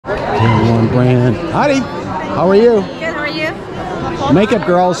brand. Howdy, how are you? Good, how are you? Makeup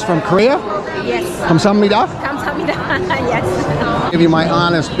girls from Korea? Yes. 감사합니다. 감사합니다. Yes. Give you my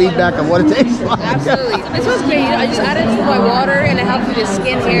honest feedback of what it tastes like. Absolutely. This was great. I just added it to my water and it helps with the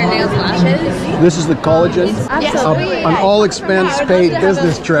skin, hair, nails, lashes. This is the collagen. Absolutely. An all-expense paid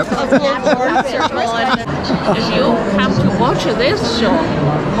business trip. If you come to watch this show,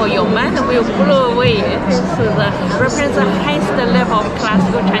 or your mind will blow away. It represents the highest level of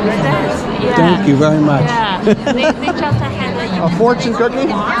classical Chinese dance. Yeah. Thank you very much. Yeah. they just had A fortune cookie?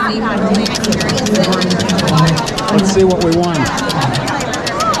 Let's see what we want.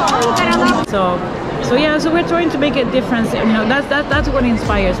 So we're trying to make a difference. You know, that's what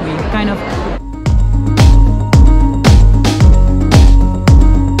inspires me, kind of.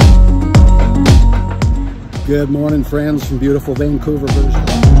 Good morning, friends from beautiful Vancouver version.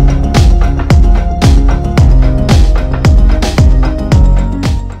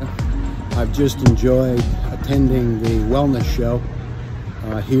 I've just enjoyed attending the wellness show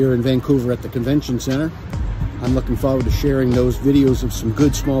here in Vancouver at the Convention Center. I'm looking forward to sharing those videos of some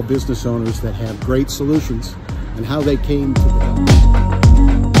good small business owners that have great solutions and how they came to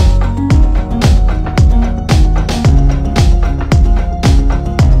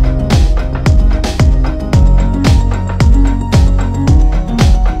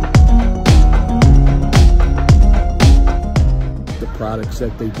the products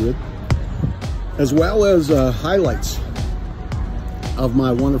that they did, as well as highlights of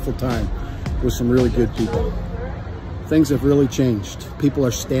my wonderful time with some really good people. Things have really changed. People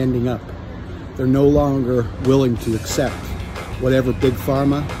are standing up. They're no longer willing to accept whatever big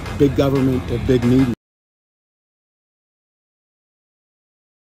pharma, big government, or big media.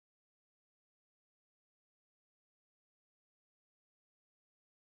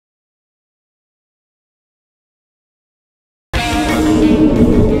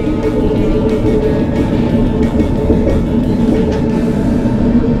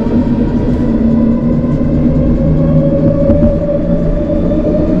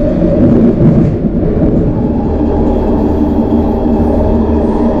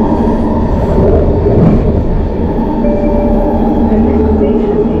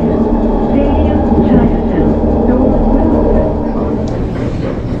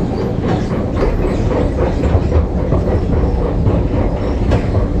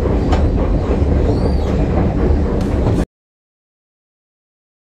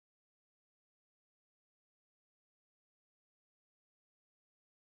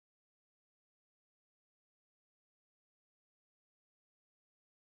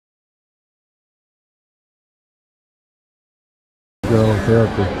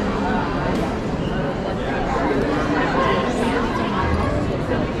 Therapy.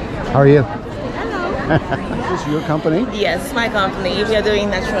 How are you? Hello. Is this your company? Yes, my company. We are doing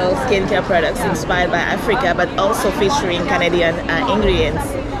natural skincare products inspired by Africa, but also featuring Canadian ingredients.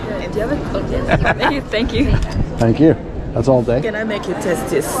 And do you have a Thank you. Thank you. That's all day. Can I make you test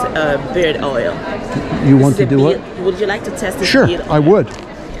this beard oil? You want to do it? Would you like to test this? Sure, beard oil? I would.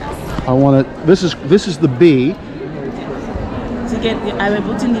 I want to. This is the bee. I will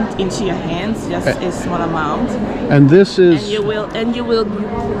put it into your hands, just a small amount. And this is. And you will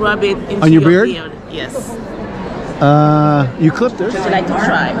rub it into on your beard? Yes. You clipped it. Would you like to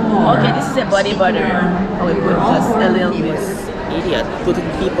try? Okay, this is a body butter. I will put just a little bit. Idiot, putting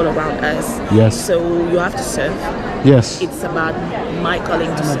people around us. Yes. So you have to serve. Yes. It's about my calling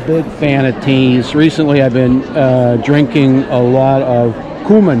to serve. I'm a big fan of teas. Recently, I've been drinking a lot of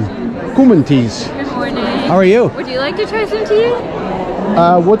cumin teas. Good morning. How are you? Would you like to try some tea?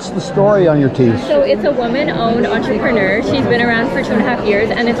 What's the story on your teas? So it's a woman-owned entrepreneur. She's been around for 2.5 years,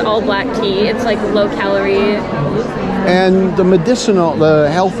 and it's all black tea. It's like low-calorie. And the medicinal, the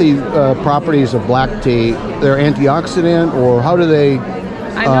healthy properties of black tea, they're antioxidant, or how do they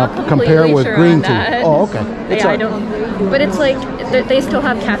compare with sure green on tea? that. Oh, okay. Yeah, I don't. But it's like they still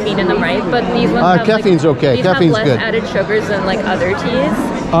have caffeine in them, right? But these ones have caffeine's like, okay. These Caffeine's have less good. added sugars than like other teas.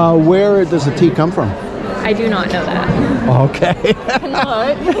 Where does the tea come from? I do not know that. Okay.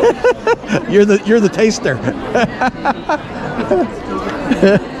 Not. You're the taster.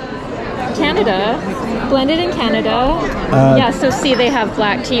 Canada, blended in Canada. Yeah, so see, they have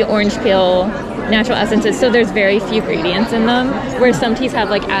black tea, orange peel, natural essences. So there's very few ingredients in them, where some teas have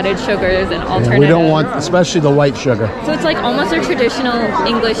like added sugars and alternatives. We don't want, especially the white sugar. So it's like almost a traditional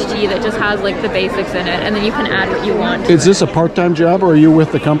English tea that just has like the basics in it, and then you can add what you want. Is this a part-time job, or are you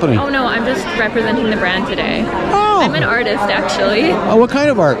with the company? Oh no, I'm just representing the brand today. Oh. I'm an artist, actually. Oh, what kind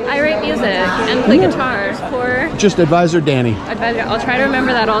of art? I write music and play guitar for Just Advisor Danny. Advisor. I'll try to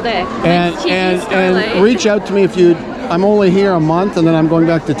remember that all day. And reach out to me if you I'm only here a month, and then I'm going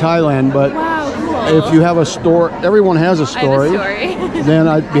back to Thailand. But if you have a store, everyone has a story. Then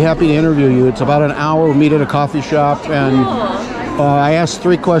I'd be happy to interview you. It's about an hour. We'll meet at a coffee shop, and I ask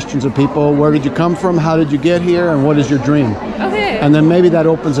 3 questions of people. Where did you come from? How did you get here? And what is your dream? Okay. And then maybe that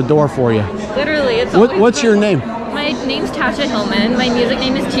opens a door for you. Literally, it's What's your name? My name's Tasha Hillman. My music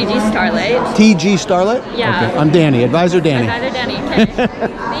name is TG Starlight. TG Starlight? Yeah. Okay. I'm Danny, Advisor Danny. Advisor Danny. Okay.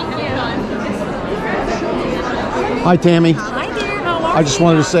 Thank you. Hi, Tammy. Hi there, how are I just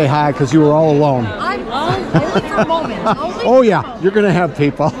wanted to say hi because you were all alone. I'm only for a moment. Oh yeah, you're gonna have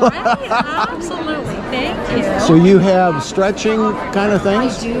people. Right? Absolutely. Thank you. So you have stretching kind of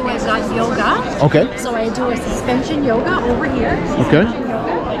things? I do. I've got yoga. Okay. So I do a suspension yoga over here. Okay.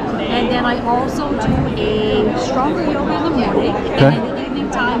 And then I also do a stronger yoga in the morning. Okay. And in the evening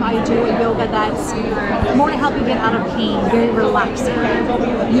time, I do a yoga that's more to help you get out of pain, very relaxing.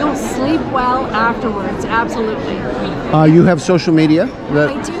 You'll sleep well afterwards, absolutely. You have social media that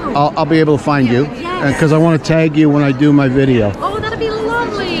I do. I'll be able to find you Yes. because I want to tag you when I do my video. Oh, that'd be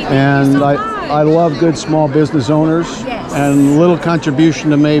lovely. Thank And you so I much. love good small business owners Yes. and little contribution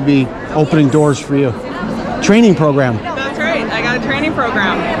to maybe opening doors for you. Training program That's right. I got a training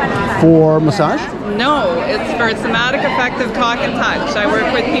program. for massage? No, it's for somatic effective talk and touch. I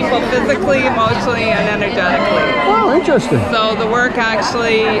work with people physically, emotionally, and energetically. Oh, interesting. So the work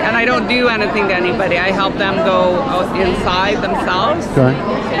actually, and I don't do anything to anybody. I help them go out inside themselves Okay.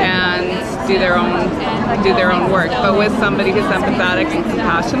 and do their own work, but with somebody who's empathetic and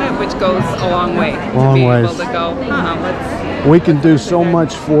compassionate, which goes a long way. Long to be ways. able to go, let's. We can do so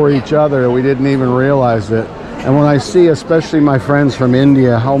much for each other, we didn't even realize it. And when I see, especially my friends from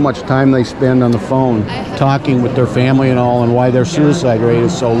India, how much time they spend on the phone talking with their family and all, and why their suicide rate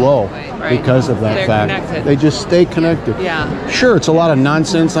is so low because of that They're fact. connected. They just stay connected. Yeah. Sure, it's a lot of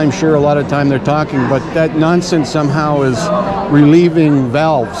nonsense. I'm sure a lot of time they're talking, but that nonsense somehow is relieving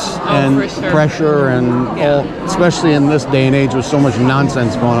valves and for sure. pressure, and all, especially in this day and age with so much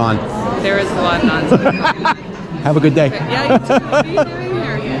nonsense going on. There is a lot of nonsense. Have a good day. Yeah, you too. What are you doing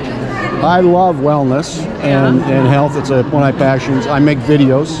here? I love wellness and health. It's one of my passions. I make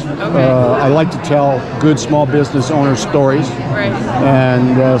videos. I like to tell good small business owner stories. Right.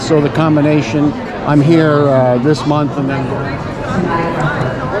 And so the combination, I'm here this month and then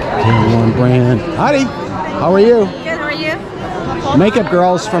one brand. Howdy, how are you? Good, how are you? Makeup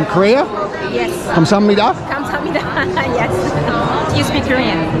girls from Korea? Yes. Kamsahamnida? Kamsahamnida. Yes. You speak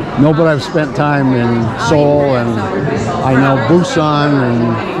Korean? No, but I've spent time in Seoul, and I know Busan, and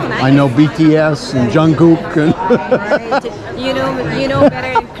I know BTS and Jungkook. And Right. You know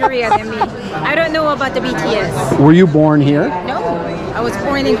better in Korea than me. I don't know about the BTS. Were you born here? No, I was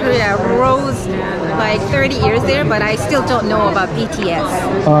born in Korea. I rose like 30 years there, but I still don't know about BTS.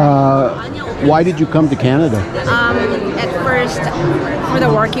 Why did you come to Canada? At first, for the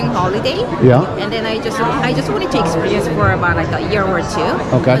working holiday. Yeah. And then I just wanted to experience for about like a year or two.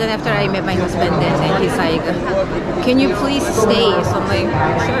 Okay. But then after I met my husband, and he's like, "Can you please stay?" So I'm like,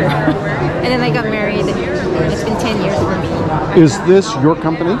 "Sure." And then I got married. It's been 10 years for me. Is this your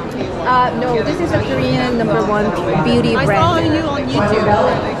company? No, this is a Korean #1 beauty brand. I saw you on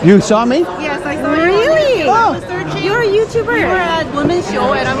YouTube. You saw me? Yes, I saw you. Really? I was searching. You're a YouTuber. We were at Women's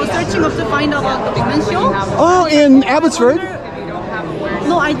Show, and I was searching up to find out about the Women's Show. Oh, in Abbotsford?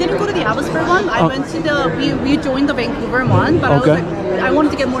 No, I didn't go to the Abbotsford one. I went to we joined the Vancouver one, but Okay. I was like, I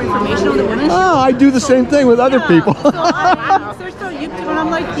wanted to get more information on the Women's Show. Oh, I do the same thing with other people. So I searched on YouTube, and I'm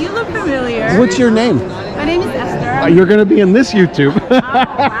like, you look familiar. What's your name? My name is Esther. You're going to be in this YouTube.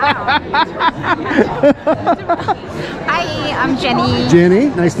 Hi, I'm Jenny. Jenny,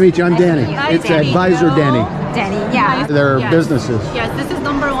 nice to meet you. I'm Danny. Hi, It's Danny. Advisor Danny. Danny, yeah. Their Yes. businesses. Yes, this is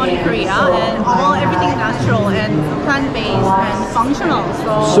 #1 in Korea, and everything natural and plant-based and functional.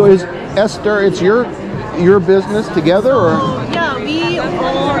 So is Esther, it's your business together, or? Yeah, we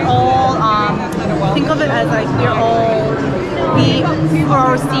are all think of it as like we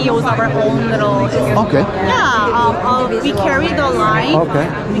are CEOs of our own little. Okay. Yeah, we carry the line. Okay.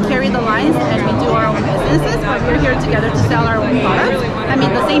 We carry the lines and we do our own businesses, but we're here together to sell our own products. I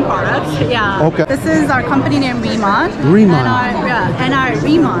mean, the same products. Yeah. Okay. This is our company name, Remon. Remon. And our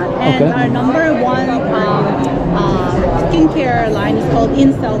Remon. And Okay. our #1 skincare line is called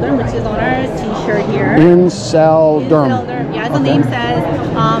Incelderm, which is on our T-shirt here. Incel Derm. Incelderm. Yeah, as the name says,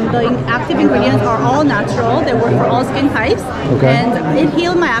 the active ingredients are all natural. They work for all skin types. Okay. And it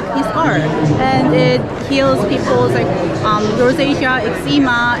healed my acne scar. And it heals people's like rosacea,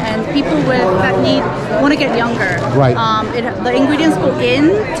 eczema, and people that want to get younger. Right. The ingredients go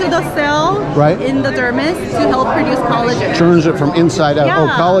into the cell, right, in the dermis to help produce collagen. Turns it from inside out. Yeah. Oh,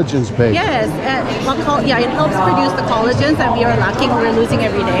 collagen's big. Yes. Yeah, it helps produce the collagens that we are lacking, we're losing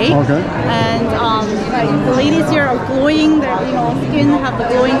every day. Okay. And the ladies here are glowing. Their skin have the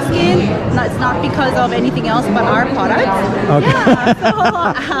glowing skin. It's not because of anything else but our products. Okay.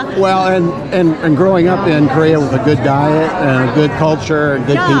 Yeah, so, well, and growing up in Korea with a good diet and a good culture and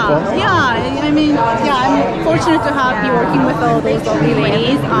good people. Yeah, I mean, I'm fortunate to be working with all those lovely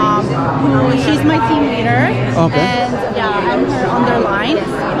ladies. She's my team leader. Okay. And I'm her underline.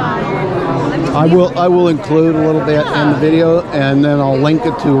 I will include a little bit in the video, and then I'll link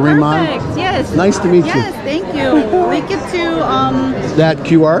it to Riman. Perfect. Yes. Nice to meet you. Yes, thank you. Link it to that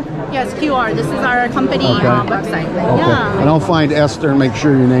QR. Yes, QR. This is our company website. Okay. Yeah. And I'll find Esther and make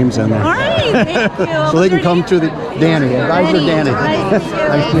sure your name's in there. All right. Thank you. So they can come to the Danny. Advisor Danny.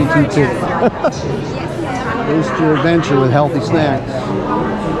 Nice to meet you too. Boost your adventure with healthy snacks.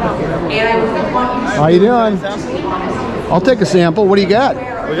 How you doing? I'll take a sample. What do you got?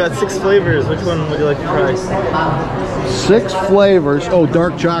 We got 6 flavors. Which one would you like to try? 6 flavors. Oh,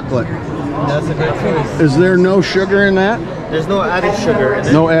 dark chocolate. That's a great choice. Is there no sugar in that? There's no added sugar in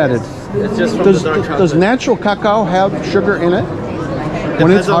it. No added. It's just from the dark chocolate. Does natural cacao have sugar in it?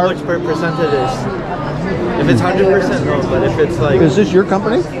 Depends on which percent it is. If it's 100%, no. But if it's like... Is this your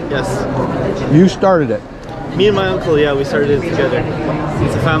company? Yes. You started it? Me and my uncle, yeah, we started it together.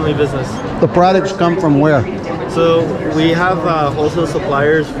 It's a family business. The products come from where? So we have wholesale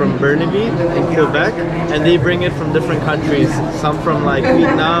suppliers from Burnaby in Quebec, and they bring it from different countries. Some from like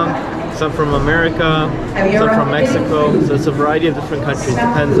Vietnam, some from America, some from Mexico. So it's a variety of different countries.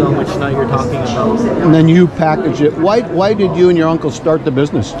 Depends on which nut you're talking about. And then you package it. Why did you and your uncle start the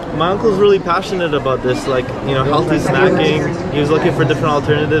business? My uncle's really passionate about this, like, you know, healthy snacking. He was looking for different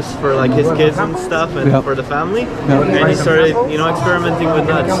alternatives for like his kids and stuff, and for the family. And he started, you know, experimenting with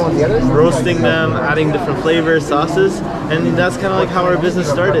nuts, roasting them, adding different flavors, sauces, and that's kind of like how our business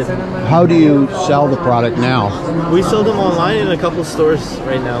started. How do you sell the product now? We sell them online in a couple stores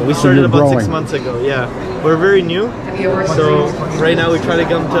right now. We started about 6 months ago. Yeah, we're very new, so right now we try to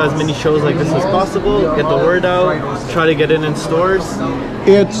come to as many shows like this as possible, get the word out, try to get it in stores.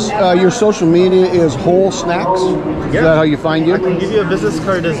 It's your social media is Whole Snacks. Is that how you find you? I can give you a business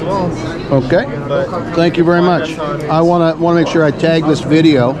card as well. Okay. Thank you very much. I want to make sure I tag this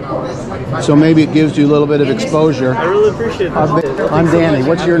video, so maybe it gives you a little bit of exposure. I really appreciate that. I'm Danny.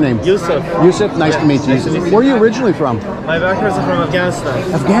 What's your name? Yusuf. Yusuf, nice to meet you. Where are you originally from? My background's from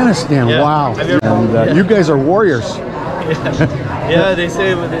Afghanistan. Afghanistan, yeah. wow. And you guys are warriors. Yeah, they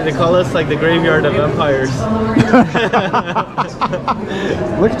say, they call us like the graveyard of empires.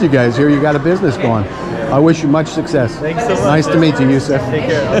 Look at you guys here, you got a business going. I wish you much success. Thanks so much. Nice to meet you, Yusuf. Take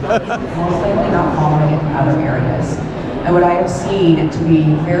care. Other areas. And what I have seen to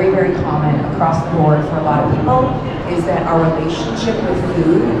be very, very common across the board for a lot of people is that our relationship with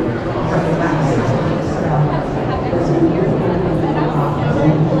food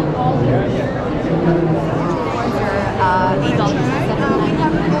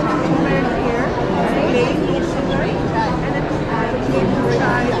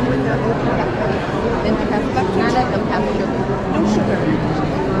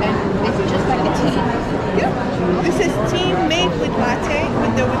This is tea made with latte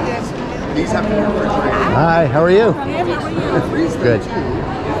with the These have to be refrigerated. Hi, how are you? Good. I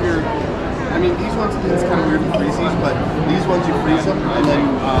mean, these ones, it's kind of weird to freeze these, but these ones you freeze them and then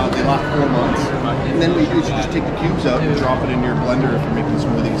they last 4 months. And then what you do is you just take the cubes out and drop it in your blender if you're making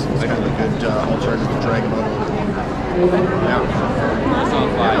smoothies. It's kind of a good alternative to drag them out.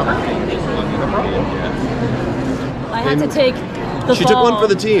 I had to take the She took one for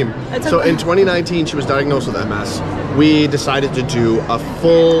the team. So in 2019, she was diagnosed with MS. We decided to do a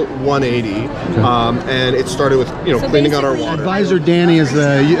full 180, and it started with cleaning out our water. Advisor Danny is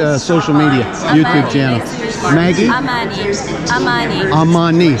the social media YouTube channel. Maggie?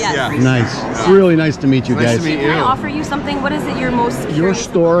 Amanie. Yes. Nice. Really nice to meet you guys. Nice to meet you. Can I offer you something? What is it you're most curious? Your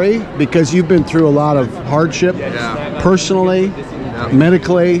story, because you've been through a lot of hardship, personally,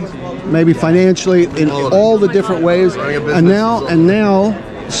 medically, maybe financially, in all the different ways, and now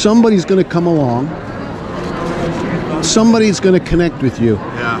somebody's going to come along. Somebody's going to connect with you,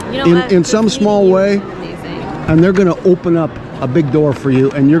 in some small way, and they're going to open up a big door for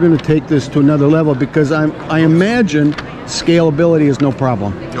you, and you're going to take this to another level, because I imagine scalability is no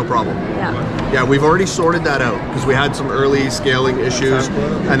problem. No problem. Yeah, we've already sorted that out because we had some early scaling issues,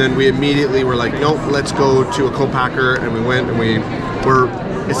 and then we immediately were like, nope, let's go to a co-packer, and we went and we're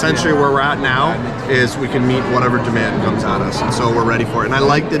essentially where we're at now is we can meet whatever demand comes at us, and so we're ready for it. And I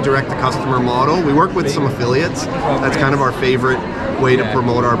like the direct-to-customer model. We work with some affiliates. That's kind of our favorite way to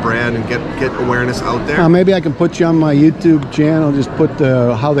promote our brand and get awareness out there. Maybe I can put you on my YouTube channel, just put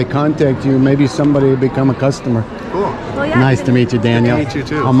how they contact you. Maybe somebody will become a customer. Cool. Well, yeah, nice to meet you, Daniel. Good to meet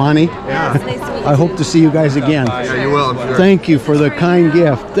you too. Amanie. Yeah. Nice to meet you. I hope to see you guys again. Yeah, you will, I'm sure. Thank you for the kind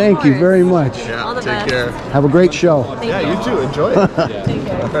gift. Thank you very much. Yeah, All the take best. care. Have a great show. Yeah, you too. Enjoy it.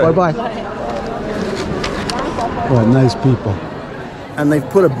 Bye-bye. Well, nice people. And they've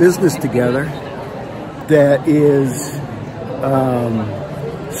put a business together that is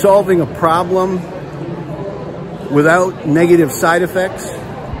solving a problem without negative side effects.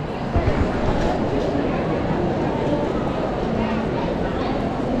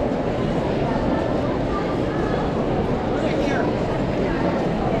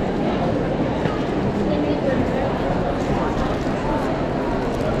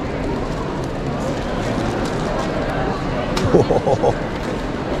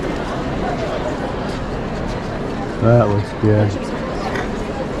 That looks good.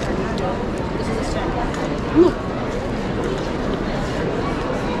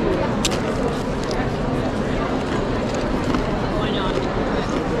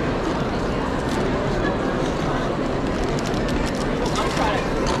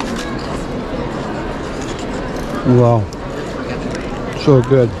 Wow, so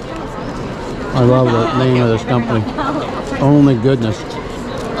good. I love the name of this company. Only goodness.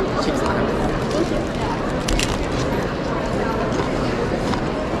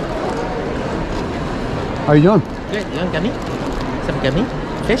 How you doing? Good. You want gummy? Some gummy?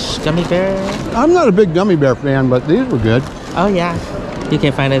 Fish? Gummy bear? I'm not a big gummy bear fan, but these were good. Oh, yeah. You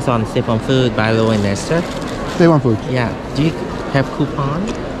can find us on Save on Food, Buy Low, and Nester. Save on Food. Yeah. Do you have coupon?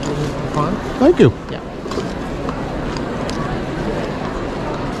 Thank you. Yeah.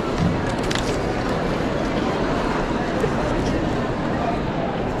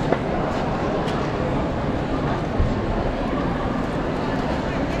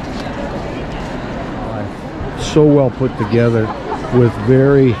 So well put together with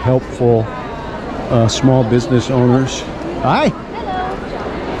very helpful small business owners. Hi.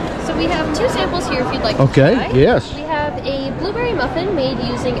 Hello. So we have 2 samples here if you'd like to Okay, try. yes. We have a blueberry muffin made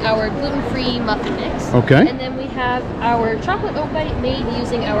using our gluten-free muffin mix. Okay. And then we have our chocolate oat bite made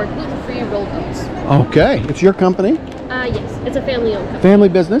using our gluten-free rolled oats. Okay, it's your company? Yes, it's a family-owned company. Family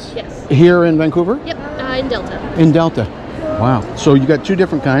business? Yes. Here in Vancouver? Yep, in Delta. In Delta. Wow. So you got 2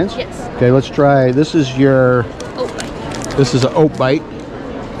 different kinds? Yes. Okay, let's try. This is your Oat bite. This is an oat bite.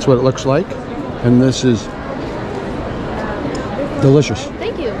 That's what it looks like. And this is delicious.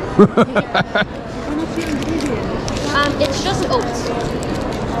 Thank you. It's just oats.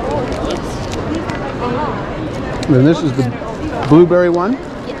 And this is the blueberry one?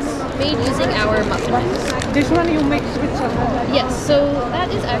 Yes, made using our muffin mix. This one you mix with chocolate? Yes, so that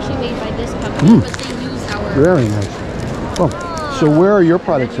is actually made by this company, but they use our... Very nice. Oh, so where are your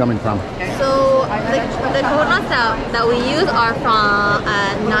products coming from? So the coconuts that we use are from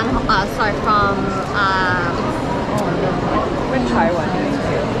Taiwan.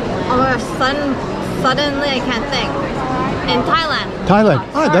 Suddenly I can't think. In Thailand. Thailand.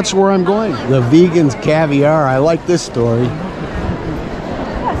 Oh, that's where I'm going. The Vegans Caviar. I like this story.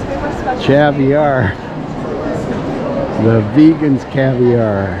 Caviar. The Vegans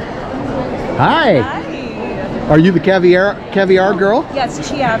Caviar. Hi. Are you the caviar girl? Yes,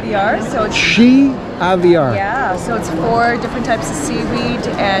 Chiaviar. So it's Chiaviar. Yeah, so it's 4 different types of seaweed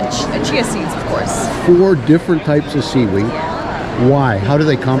and chia seeds, of course. 4 different types of seaweed. Why? How do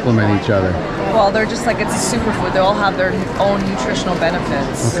they complement each other? Well, they're just like it's a superfood. They all have their own nutritional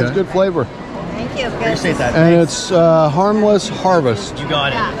benefits. Okay. It's good flavor. Thank you. Appreciate that. And it's Harmless Harvest. You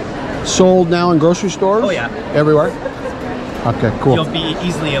got it. Sold now in grocery stores? Oh, yeah. Everywhere? Okay, cool. You'll be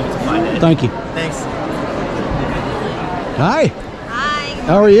easily able to find it. Thank you. Thanks. Hi. Hi.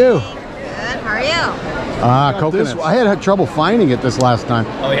 How are you? Good. How are you? Coconuts. I had trouble finding it this last time.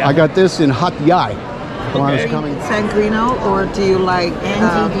 Oh, yeah. I got this in Hat Yai. When I was coming. Sangrino, or do you like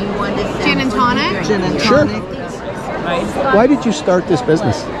Angie, do you want this gin and tonic? Gin and Sure. tonic. Why did you start this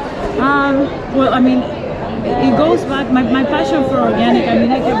business? Well, I mean, it goes back. My passion for organic. I mean,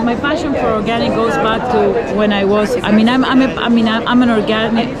 my passion for organic goes back to when I was. I mean, I'm an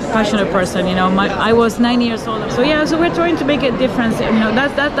organic passionate person. You know, I was 9 years old. So yeah, so we're trying to make a difference. You know,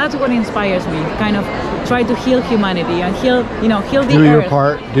 that's what inspires me. Kind of try to heal humanity and heal the Do earth. your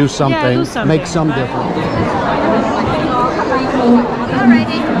part. Do something. Yeah, do something. Make some difference.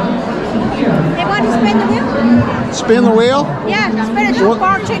 Alrighty. They want to spin the wheel? Spin the wheel? Yeah, spin a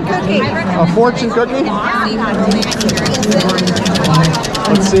fortune cookie. A fortune cookie?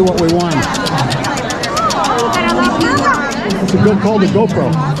 Let's see what we won. It's a good call to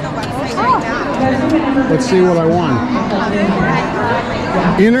GoPro. Let's see what I won.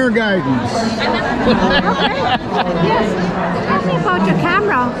 Inner guidance. Yes. Tell me about your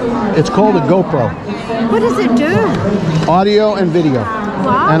camera. It's called a GoPro. What does it do? Audio and video.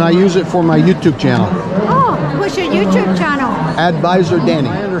 Wow. And I use it for my YouTube channel. Oh, what's your YouTube channel? Advisor Danny.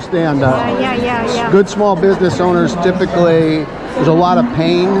 I understand. Yeah. Good small business owners typically, there's a lot of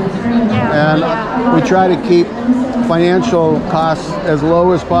pain, and we try to keep financial costs as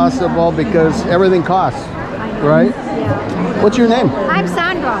low as possible because everything costs, right? Yeah. What's your name? I'm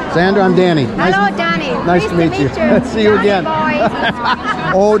Sandra. Sandra, I'm Danny. Hello, Danny. Nice to meet you. Let's see you again.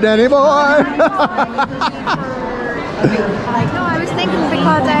 Oh, Danny boy. No, I was thinking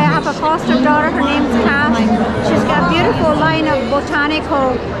because I have a foster daughter, her name's Cass. She's got a beautiful line of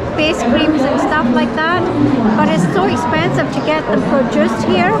botanical face creams and stuff like that, but it's so expensive to get them produced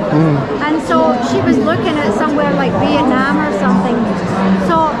here. And so she was looking at somewhere like Vietnam or something.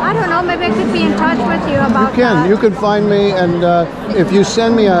 So I don't know, maybe I could be in touch with you about that. You can find me, and if you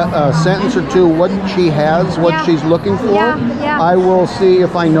send me a sentence or two what she has, what she's looking for, I will see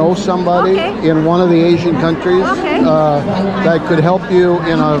if I know somebody in one of the Asian countries that could help you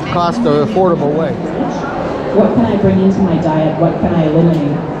in a cost-affordable way. What can I bring into my diet? What can I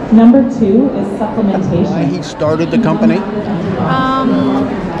eliminate? Number 2 is supplementation. He started the company?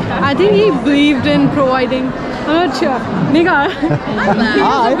 I think he believed in providing. I'm not sure. Nicolle. He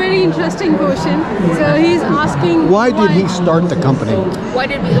has a very interesting question. So he's asking. Why did he start the company? Why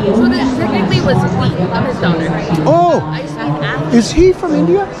did we? So this technically was we. I'm his daughter. Oh! Is he from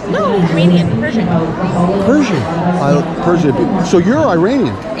India? No, Iranian, Persian. Persian. Persian. So you're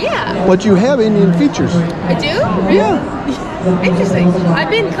Iranian? Yeah. But you have Indian features. I do? Really? Yeah. Interesting.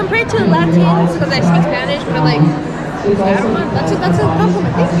 I've been compared to Latins because I speak Spanish, but like, I don't know. That's a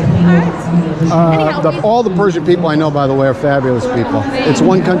compliment. Thank you. All right. All the Persian people I know, by the way, are fabulous people. It's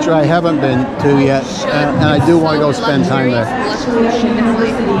one country I haven't been to yet, and I do want to go spend time there.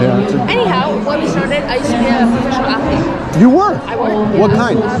 Yeah. Anyhow, when we started, I used to be a professional athlete. You were? I was. What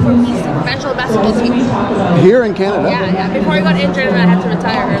kind? Professional basketball team. Here in Canada? Yeah. Before I got injured and I had to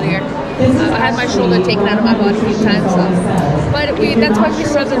retire earlier. I had my shoulder taken out of my body a few times, but that's why we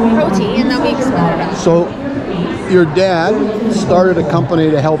started protein, and then we expanded out. So, your dad started a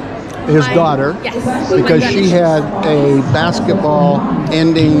company to help his daughter because she had a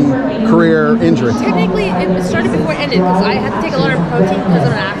basketball-ending career injury. Technically, it started before it ended because I had to take a lot of protein because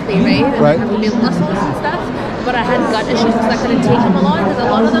I'm an athlete, right? And I have to build muscles and stuff. But I had gut issues because I couldn't take them a lot because a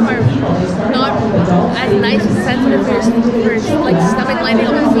lot of them are not as nice and sensitive for like stomach lining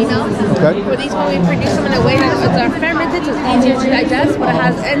of a female. But these when we produce them in a way that it's fermented, so it's easier to digest, but it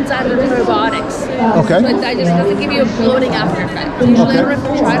has enzymes and probiotics. So it doesn't give you a bloating after effect. Usually I don't know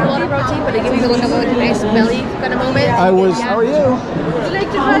if you tried a lot of protein, but it gives you like a nice belly kind of moment. How are you? Would you like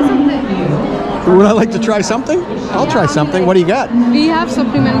to try something? Would I like to try something? I'll try something. What do you got? We have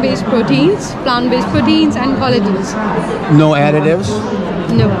supplement-based proteins, plant-based proteins, and collagens. No additives?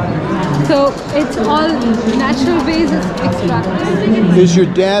 No. So it's all natural based extracted. Is your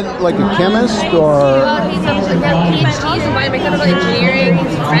dad like a chemist or? He's a PhD in biomechanical engineering.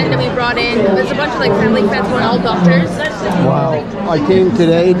 He's a friend that we brought in. There's a bunch of like family friends who are all doctors. Wow. I came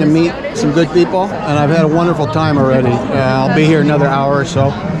today to meet some good people, and I've had a wonderful time already. I'll be here another hour or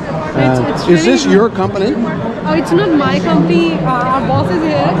so. Is this your company? Oh, it's not my company. Our boss is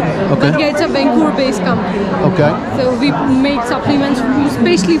here. But yeah, it's a Vancouver-based company. Okay. So we make supplements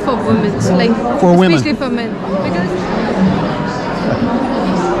especially for women. Like for women. Especially for men. Because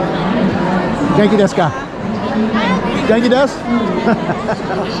Genki desu ka? Genki desu?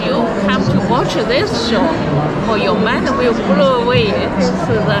 You come to watch this show, or your mind will blow away. It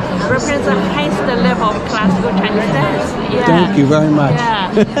represents the highest level of classical Chinese dance. Yeah. Thank you very much.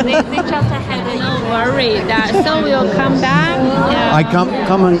 Yeah. they just had no worry that so we'll come back. Yeah. I come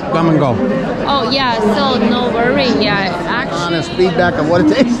and go. Oh yeah, so no worry. Yeah, actually. Honest feedback of what it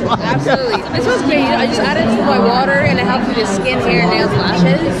tastes like. Absolutely. This was great. I just added it to my water, and it helps with the skin, hair, nails,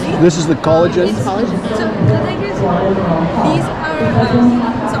 lashes. This is the collagen. It's collagen. So the thing is, these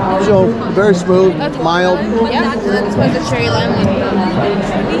are so very smooth, mild. Yeah, and then this was the cherry lime one.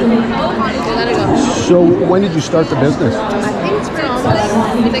 Let it go. So when did you start the business? I think it's been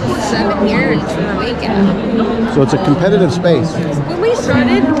almost It's like 7 years in the making. So it's a competitive space. When we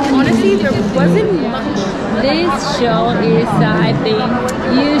started, honestly, there wasn't much. This show is, I think,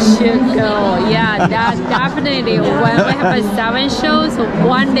 you should go. Yeah, that definitely. When we have 7 shows,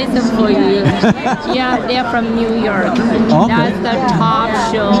 one is for you. Yeah, they're from New York. Okay. That's the top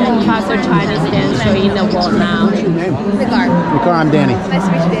show, classical Chinese dance show in the world now. What's your name? Nicolle. Nicolle, I'm Danny. Nice to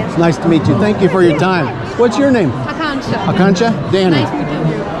meet you, Dan. It's nice to meet you. Thank you for your time. What's your name? Akansha. Akansha? Danny. Nice to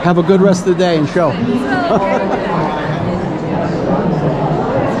meet you. Have a good rest of the day and show.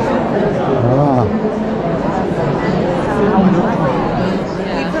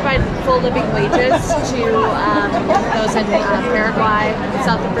 Full living wages to those in Paraguay,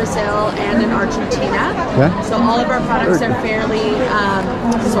 south of Brazil, and in Argentina. Okay. So all of our products are fairly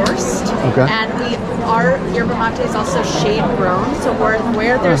sourced. Okay. And our yerba mate is also shade grown. So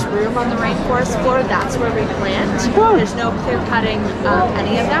where there's room on the rainforest floor, that's where we plant. There's no clear cutting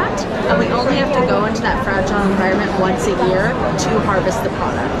any of that. And we only have to go into that fragile environment once a year to harvest the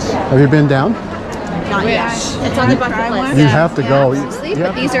product. Have you been down? Not yet. It's on the bucket list. You have to go.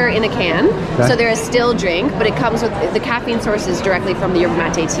 But these are in a can, Okay. so they're a still drink, but it comes with the caffeine source is directly from the yerba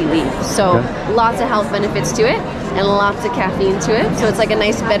mate tea leaf. So lots of health benefits to it and lots of caffeine to it. So it's like a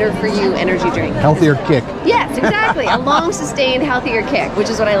nice, better for you energy drink. Healthier kick. Yes, exactly. A long sustained, healthier kick, which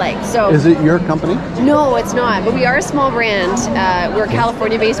is what I like. So Is it your company? no, it's not. But we are a small brand. We're a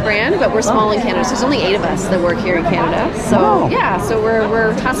California-based brand, but we're small in Canada. So there's only 8 of us that work here in Canada. So yeah, so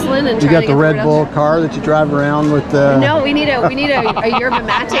we're hustling and You trying got to the get Red word Bull out. car that you drive around with? No, we need a yerba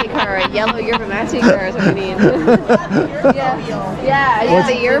mate car, a yellow yerba mate car is what we need. yeah,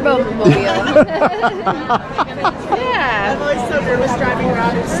 the yerba mobile. Yeah. I'm always so nervous driving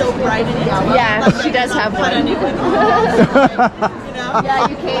around. It's so bright and yellow. Yeah, she does have one. Yeah,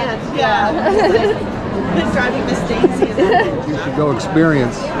 you can. Yeah. Driving Miss Daisy. You should go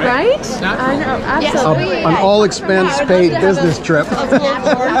experience. Right? I know, absolutely. An all expense paid business trip. Make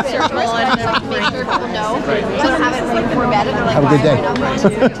sure people know. Just have it right before bed and they're like, Have a good day.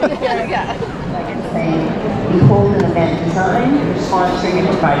 We hold an event design, sponsoring and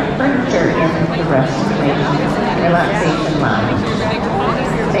providing furniture in the restoration relaxation lounge.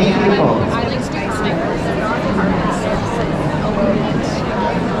 Thank you both.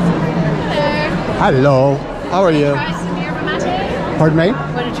 Hello. How are you? Try some yerba mate? Pardon me?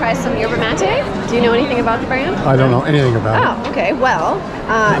 Want to try some yerba mate? Do you know anything about the brand? I don't know anything about Oh, okay. Well,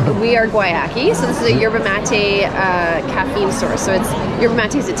 we are guayaki, so this is a yerba mate caffeine source. So it's yerba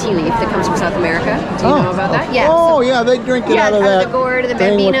mate is a tea leaf that comes from South America. Do you know about that? Yeah. Oh, yeah, they drink it out of that. the gourd, the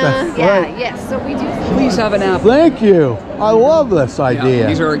thing with bambina. the- Yeah, right. yes. So we do. Please have an apple. Thank you. I love this idea. Yeah,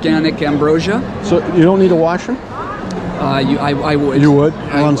 these are organic ambrosia. So you don't need to wash them? I would. You would?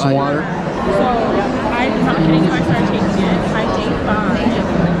 Run some water? So I'm not kidding if I start taking it. By day 5,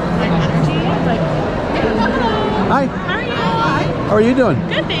 my energy is like. Hi. How are you? How are you doing?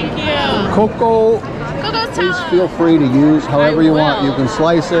 Good, thank you. Coco, Coco's please Tallow. feel free to use however I you want. will. You can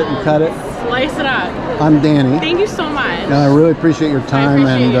slice it and cut it. Slice it up. I'm Danny. Thank you so much. And I really appreciate your time.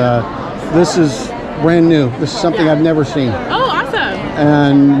 appreciate And this is brand new. This is something I've never seen. Oh, awesome.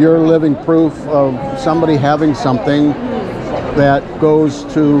 And you're living proof of somebody having something that goes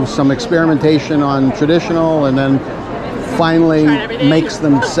to some experimentation on traditional and then finally makes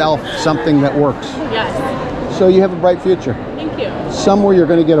themselves something that works. Yes. So you have a bright future. Thank you. Somewhere you're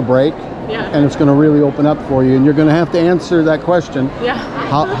going to get a break, Yeah. and it's going to really open up for you, and you're going to have to answer that question. Yeah.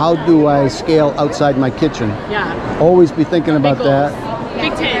 How do I scale outside my kitchen? Yeah. Always be thinking about that.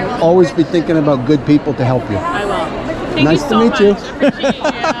 Big time. Always be thinking about good people to help you. I will. Thank Nice you to so meet you. much. Appreciate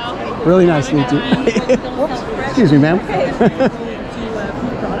you. Really nice to meet you. Whoops. Excuse me, ma'am.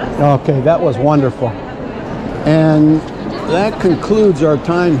 Okay, that was wonderful. And that concludes our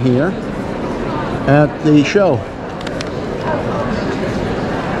time here at the show.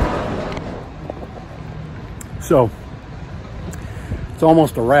 So, it's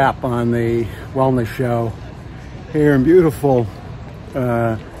almost a wrap on the wellness show here in beautiful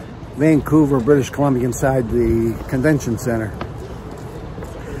Vancouver, British Columbia, inside the convention center.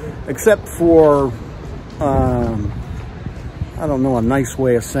 Except for, I don't know a nice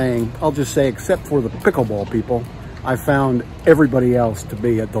way of saying, I'll just say except for the pickleball people, I found everybody else to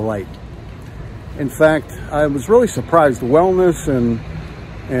be a delight. In fact, I was really surprised. Wellness and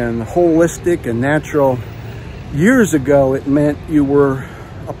holistic and natural, years ago it meant you were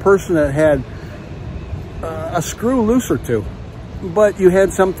a person that had a screw loose or two, but you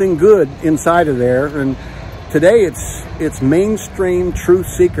had something good inside of there. And today it's mainstream truth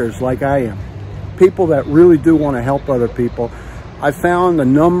seekers like I am, people that really do want to help other people. I found a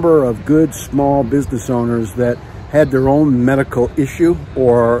number of good small business owners that had their own medical issue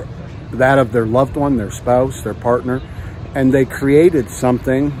or that of their loved one, their spouse, their partner, and they created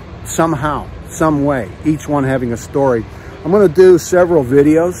something somehow, some way, each one having a story. I'm going to do several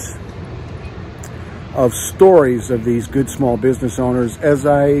videos of stories of these good small business owners as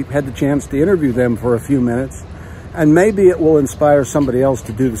I had the chance to interview them for a few minutes. And maybe it will inspire somebody else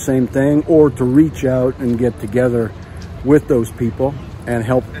to do the same thing or to reach out and get together with those people and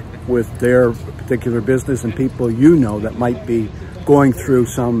help with their particular business and people you know that might be going through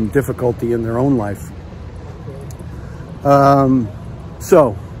some difficulty in their own life.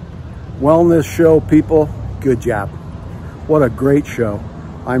 So, wellness show people, good job. What a great show.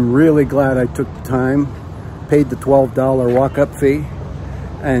 I'm really glad I took the time, paid the $12 walk-up fee,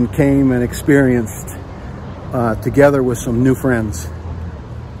 and came and experienced together with some new friends.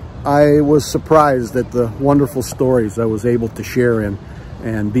 I was surprised at the wonderful stories I was able to share in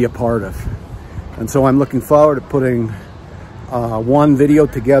and be a part of. And so I'm looking forward to putting one video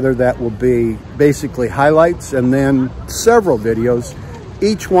together that will be basically highlights, and then several videos,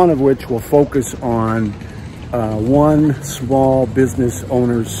 each one of which will focus on one small business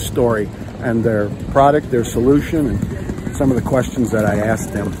owner's story and their product, their solution, and some of the questions that I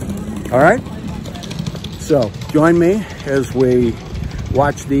asked them. All right? So join me as we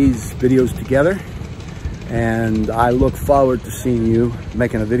watch these videos together, and I look forward to seeing you,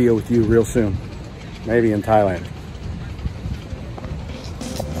 making a video with you real soon, maybe in Thailand.